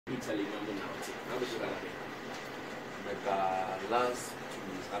Italy number now. How was that? Last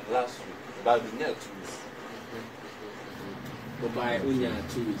 2 weeks and last week. About the next 2 weeks. But by only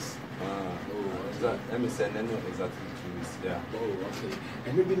 2 weeks. Let me say, exactly 2 weeks. Yeah. Oh, okay.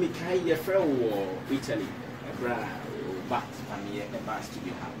 And maybe me carry your friend or Italy, a bra, back Fameye, a bar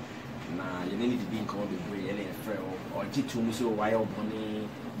studio. Now, you need to be in called the bray, and a friend or Jitum, so wild money,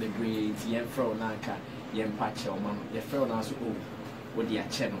 the bray, the friend Naka, Yem Patch or Mam, your friend also, with their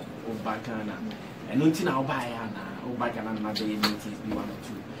channel, or Bacana. And until now, buy Anna, or Bacana, another meetings be 1 or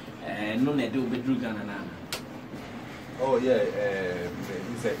 2. And no, they do be Drugana. Oh yeah,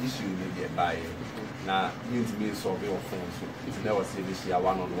 it's an issue maybe by now. Need to be solved your phone, so it's never say this year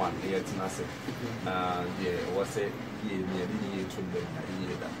 1-on-1. Yet, nothing. Yeah, was a year near to the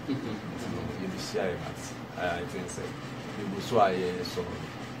year that you share. I think say you will sway so. You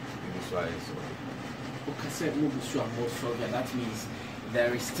will sway so. Okay, said move sure more stronger. That means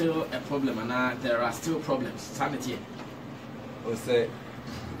there is still a problem, and there are still problems. Sanity. Oh, say,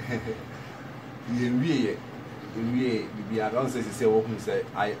 we are don't say open say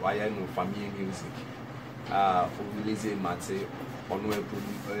I know family music. For release Mate on web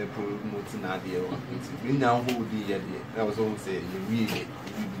promoting idea. We now hold the idea. I was almost say you really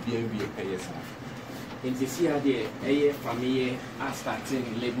be pay yourself. In this year, the Fameye are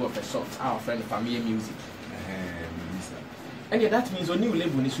starting label of a sort. Our friend Fameye Music. And yeah, that means a new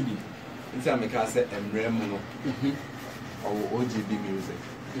label needs to be. In some case, Hmmmmm Ogidi music.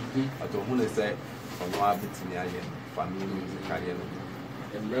 I don't want to say from what family music career.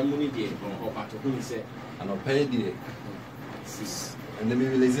 Hmmmmm day or at who say, and I'll pay the and then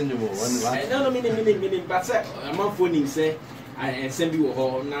maybe listen to one. No, meaning, but I'm not phoning say. I send you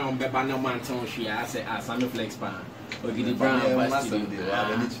home now on Bebana Mountain. She has a Sammy Flex Pan. Ogidi Brown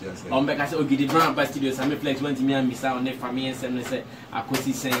on Becca Ogidi Brown by studio. Sammy Flex went to me and Miss out on the family and say, I could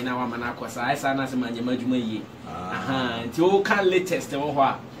see saying now I'm an aquasa. I saw nothing man, you may. Until can latest and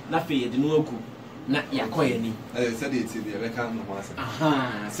what nothing, the no good. Not ya coiny. I said it to be a can once.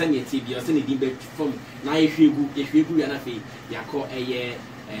 Send your TV or send it back from now if you go, nothing, ya call a year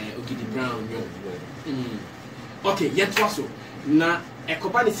Ogidi Brown. Okay, yet also. Na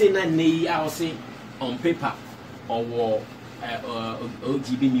ekobani say na nei I say on paper or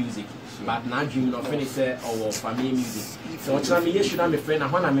OGB music, but now dream of finish say or Fameye music. So what me should am friend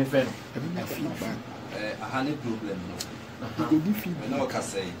and when am friend. Feedback. I had a problem no. You go feedback. No can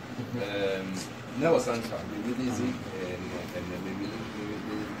say. Never answer. We release it and maybe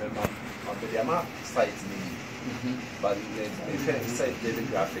the amount site but the site daily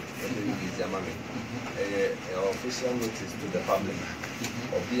graphic and the official notice to the public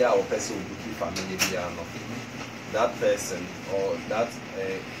or be our person who be Fameye that person or that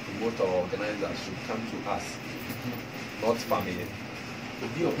promoter or organizer should come to us, not Fameye.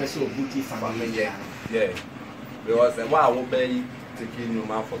 Be a person who be Fameye. Yeah. Because why I will be taking you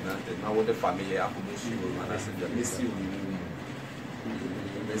man for granted. Now with the Fameye I could miss you and I said miss you.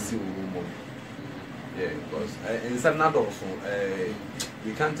 Yeah, because in some also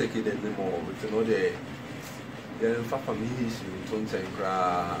we can't take it anymore. But you know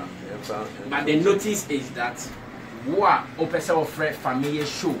but the notice is that what person of Fameye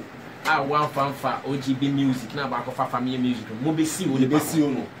show one fan for OGB music now back of Fameye music. Mobi see you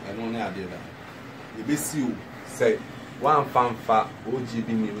no. I don't know idea that. The best you say one fan for OGB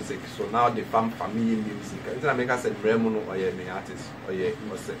music. So now the Fameye music. It's not make us say Hmmmmm or ye artist or ye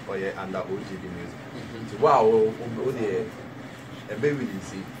under OGB music. Wow, a baby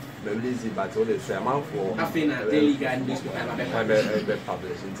easy, but all the same for nothing daily guide newspaper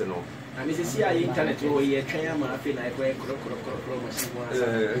published into no. And this is here internet or ye train my feel like where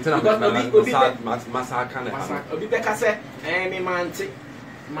massacre. Obi Becca said, "Eh, man,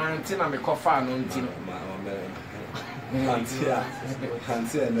 I'm a coffin on Tino."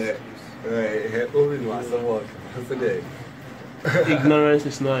 Ignorance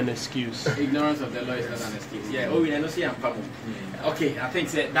is not an excuse. Ignorance of the law is not an excuse. Yeah, I know see I'm problem. Okay, I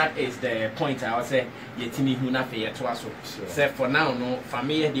think that is the point I would say yetimi hu na fe yeto aso. Say for now no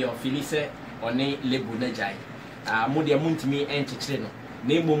Fameye dey ofili say one label na jai. Mo dey muntimi enchichire no.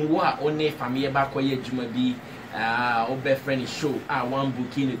 Na emom wo a one Fameye ba koye adwuma bi obe friend show one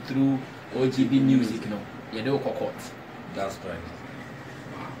booking through OGB music no. Ye dey kokot. That's right.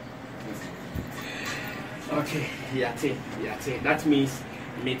 Okay, yeah. That means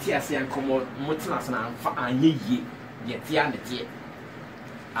Metia say and come out Motinas and Anye ye, yet Yanity.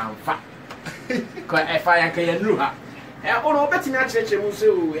 I'm fat. If I can do her. Oh, betting at church,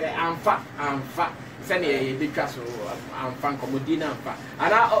 I'm fat. Send a big castle, I'm fan commodina and fat.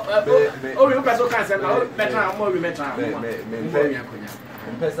 And you can say, better, more remember.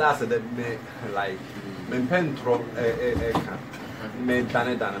 Person said that me like me pentro me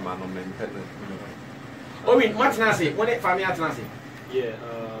dane man no me pen. Oh, wait, what Nancy? What if Fameye Nancy? Yeah,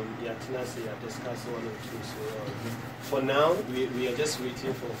 Tanasi, I discussed one or two. So for now, we are just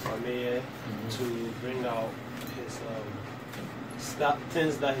waiting for Fameye to bring out his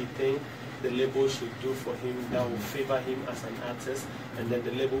things that he thinks the label should do for him that will favor him as an artist, and then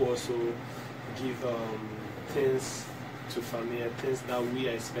the label also give things to Fameye, things that we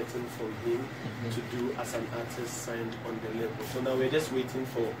are expecting from him to do as an artist signed on the label. So now we're just waiting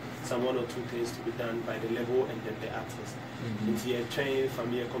for some one or two things to be done by the label and then the artist. Into a train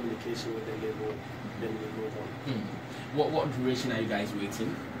Fameye communication with the label, then we move on. What duration are you guys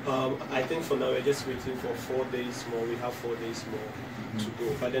waiting? I think for now we're just waiting for 4 days more. We have 4 days more to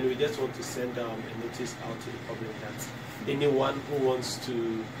go. But then we just want to send a notice out to the public that anyone who wants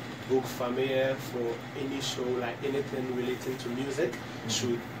to book Fameye for any show, like anything relating to music,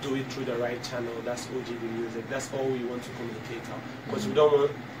 should do it through the right channel. That's OGB Music. That's all we want to communicate out. Because we don't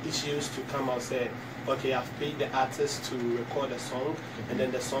want issues to come out say, okay, I've paid the artist to record a song, and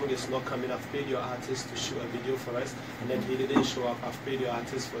then the song is not coming. I've paid your artist to shoot a video for us, and then he didn't show up. I've paid your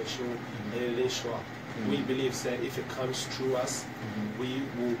artist for a show, and he didn't show up. We believe that if it comes through us, we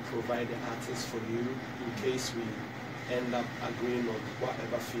will provide the artist for you in case we end up agreeing on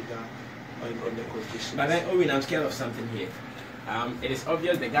whatever figure on the conditions. But then, Owen, I'm scared of something here. It is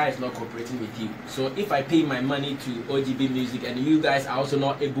obvious the guy is not cooperating with you. So if I pay my money to OGB Music and you guys are also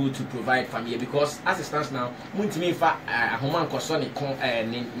not able to provide Fameye, because as it stands now, Muntimi fa Homan Kosoni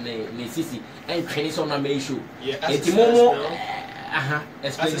ne sisi and training on my show. Yeah, as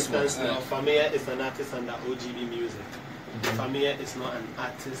it stands now, Fameye is an artist under OGB Music. Fameye is not an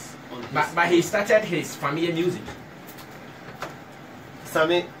artist on his but he started his Fameye Music.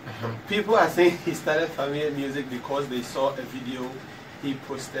 Sammy, people are saying he started Fameye Music because they saw a video he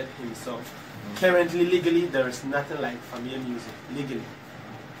posted himself. Currently, legally, there is nothing like Fameye Music. Legally,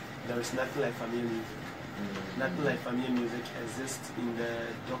 there is nothing like Fameye Music. Nothing like Fameye Music exists in the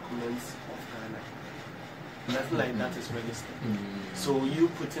documents of Ghana. Nothing like that is registered. So you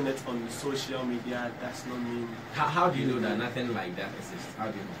putting it on social media does not mean. How do you know that nothing like that exists? How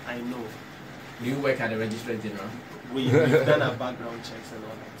do you know? I know. Do you work at the Registrar General? We've done our background checks and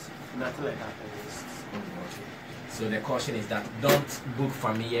all that. Nothing like that exists. So the caution is that don't book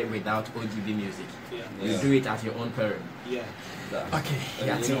Fameye without OGB Music. Yeah. You do it at your own peril. Yeah. Okay.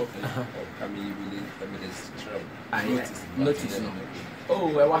 Yeah. Notice. Oh,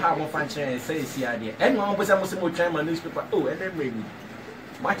 what have more function? Say, see, idea. And one was almost more time on newspaper. Oh, and then maybe.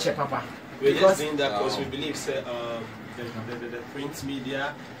 Watch it, Papa. We're just doing that because we believe the print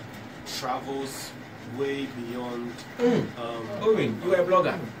media travels way beyond. Owen, you are a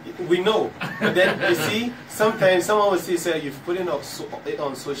blogger. We know. But then you see, sometimes someone will say, you've put it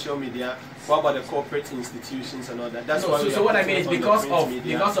on social media. What about the corporate institutions and all that? That's why. So what I mean is because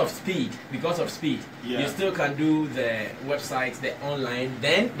of speed. Yeah. You still can do the websites, the online.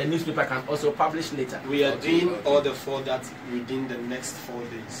 Then the newspaper can also publish later. We are doing all the 4 that within the next 4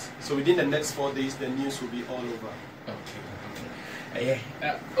 days. So within the next 4 days, the news will be all over. Okay.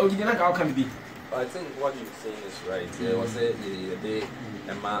 How can it be? I think what you're saying is right. There was a day,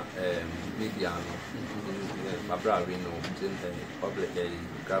 Emma, media, my brother, we know, public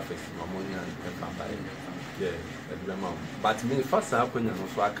graphics, Mammonia, and Fameye. Yeah, but me first I couldn't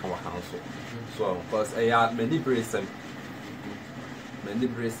also come council. So, because I had many braces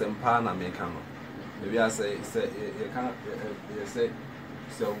and pan Americano. Maybe I say, you can't say,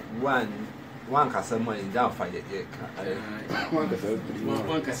 so one customer in down fire.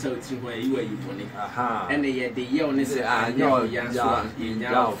 One customer where you are you pony. Aha. And the year on this, I know young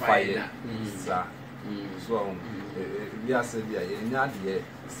fire. So, we are said, yeah, not yet,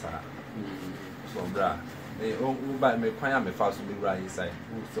 sir. So, bra, they by me quite me fast to be right inside.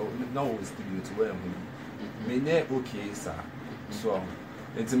 So, no, it's to you to wear me. Me ne okay, sir. So,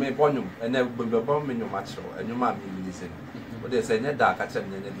 it's a me bonum, and then we will bomb in your macho, and your mammy listen. But they say, net dark, I tell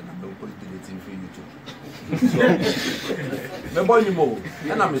you, and don't put it in for you too. Me bonum more,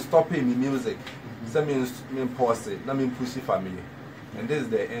 and I'm stopping me music. That means me pause it, that means push it for me. And this is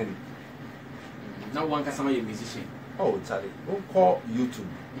the end. Now one customer is musician. Oh, Charlie, don't call YouTube.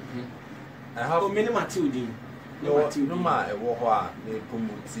 I have many Matilda. no matter what, me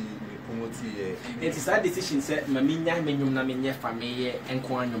promote. It is that decision said, Mamina, Menum, Namina, Fameye, and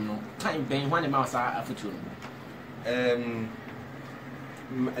Quanum. No time being 1 mouse a future. And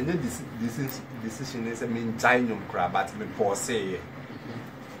then this decision is a mean giant crab, but me poor say.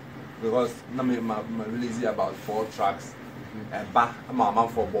 Because I release about 4 tracks. Back a mama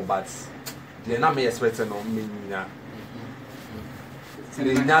for Bobats. They're not me expecting on me.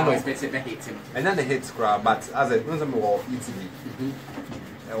 the nyano and then the hits crowd, but as I don't know Italy.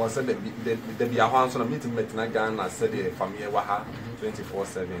 I was said the be a house on a meeting met Nagan, I said the Fameye Waha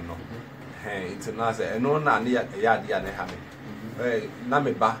 24/7 no. Hey, international and no na near a yard yard.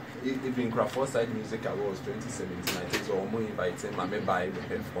 Nameba, even craft side music awards 2017. I think so. More inviting my buy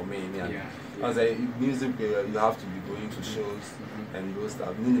for me. As a music, you have to be going to shows and those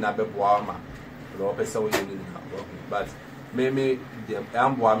stuff. But maybe the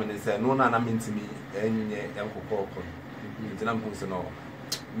Amboaman is no nana mean to me any uncle.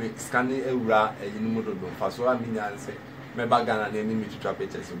 Me scanning a ra a unimudo. So I mean, I say, my bag and enemy to trap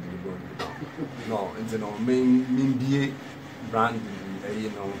it as a no, and no, mean be. Brand,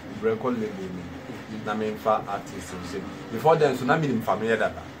 record label, Namefa artists. Before then, so Namin Fameye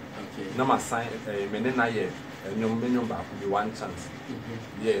that. No, my sign, Menena yet, and your minion back will be one chance.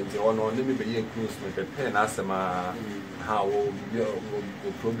 Yeah, the honor, let me be close with the pen as how will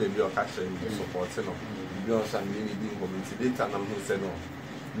probably be a catcher in support. Beyond some mini being community data, and I'm who said no.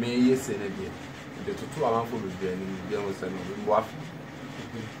 May yes, and again. The two are for the beyond said no,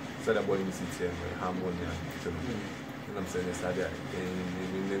 said a boy in the city and harmony. I'm saying it's like that.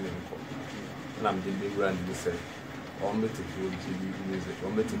 And I'm the big brand who said, I'm going to take you music,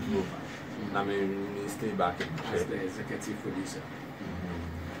 I'm going to take you over. And I mean, stay back as the executive producer.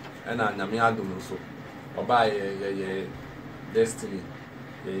 And I'm also, or by a destiny,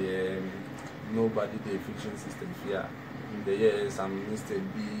 nobody, the fiction system here. The years I'm Mr.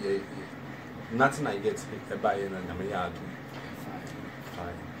 B. Nothing I get a buy and I'm a yard.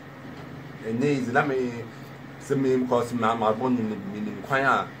 And that may. Some cause my born in the meaning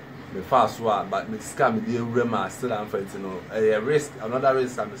choir, the fast one, but the scam, the rumor still unfit, a risk, another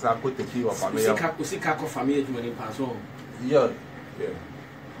risk, and the put the key of Fameye. Fameye to any pass on. Yeah.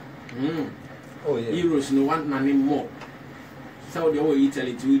 Oh, yeah. Euros, no one money more. So the whole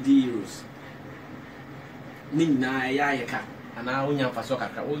Italy 2D euros. Nina Yayaka, and now we have a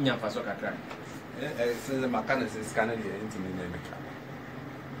soccer, we have a soccer crack. Since the mechanics is scanning the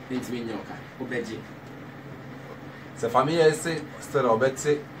intimate Obeji. So Fameye say still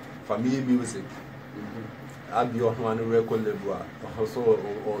obey Fameye music. I'll be on one record label also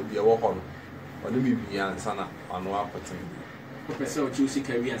or the work on or maybe beyond Sana on one opportunity. Professor choosing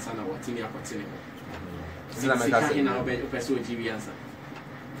career and Sana what in your opportunity.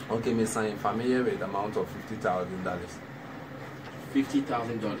 Okay, me sign Fameye with amount of $50,000.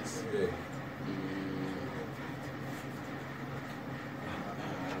 $50,000. Yeah.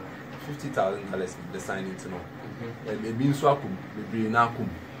 $50,000 the signing to know. And it means swap, the brain now come.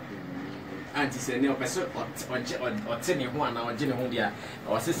 Auntie said, no person or 10 one or Jenny Hondia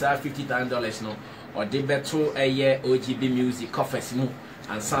or sister $50,000 no or they better a year OGB music coffers no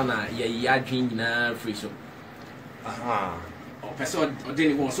and sana ya drink na free so. Aha. Or person or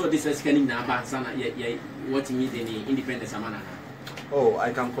Jenny so this is getting now sana what you need any independence amana. Oh,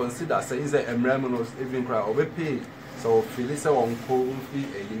 I can consider say is a Hmmmmm even cry or pay. So Phyllis won't fee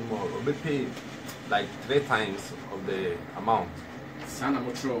anymore or pay like 3 times of the amount. Sana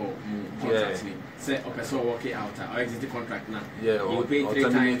Motro contract me. Say a person working out or exit the contract now. Yeah, or pay 3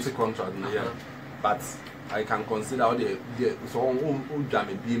 times the contract now. Yeah. But I can consider all the so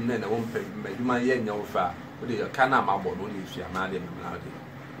jam beam then I won't pay my yen no far. But the can am about only if you are mad and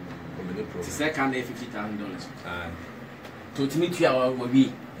the second $50,000. To meet you our will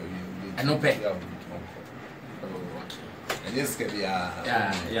be and no pay. And this can be yeah.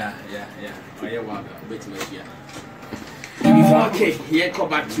 Oh, yeah, well, wait till here. Okay, yeah, come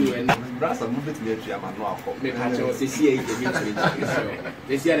back to and Brass and move it to me. I'm not maybe I was see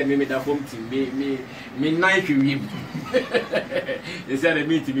they said I made that home team, me night you. They said I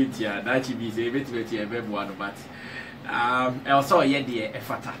meet here, that should be a bit here, very one, but also, yeah, dear, a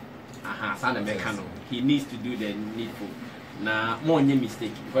fata. Aha, son of Mecano. He needs to do the needful. Now, more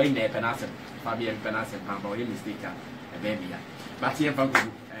mistake. Going there, Penasset, Fabian Penasset, Pambo, mistake. Baby, but here,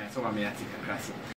 so I may take a classic.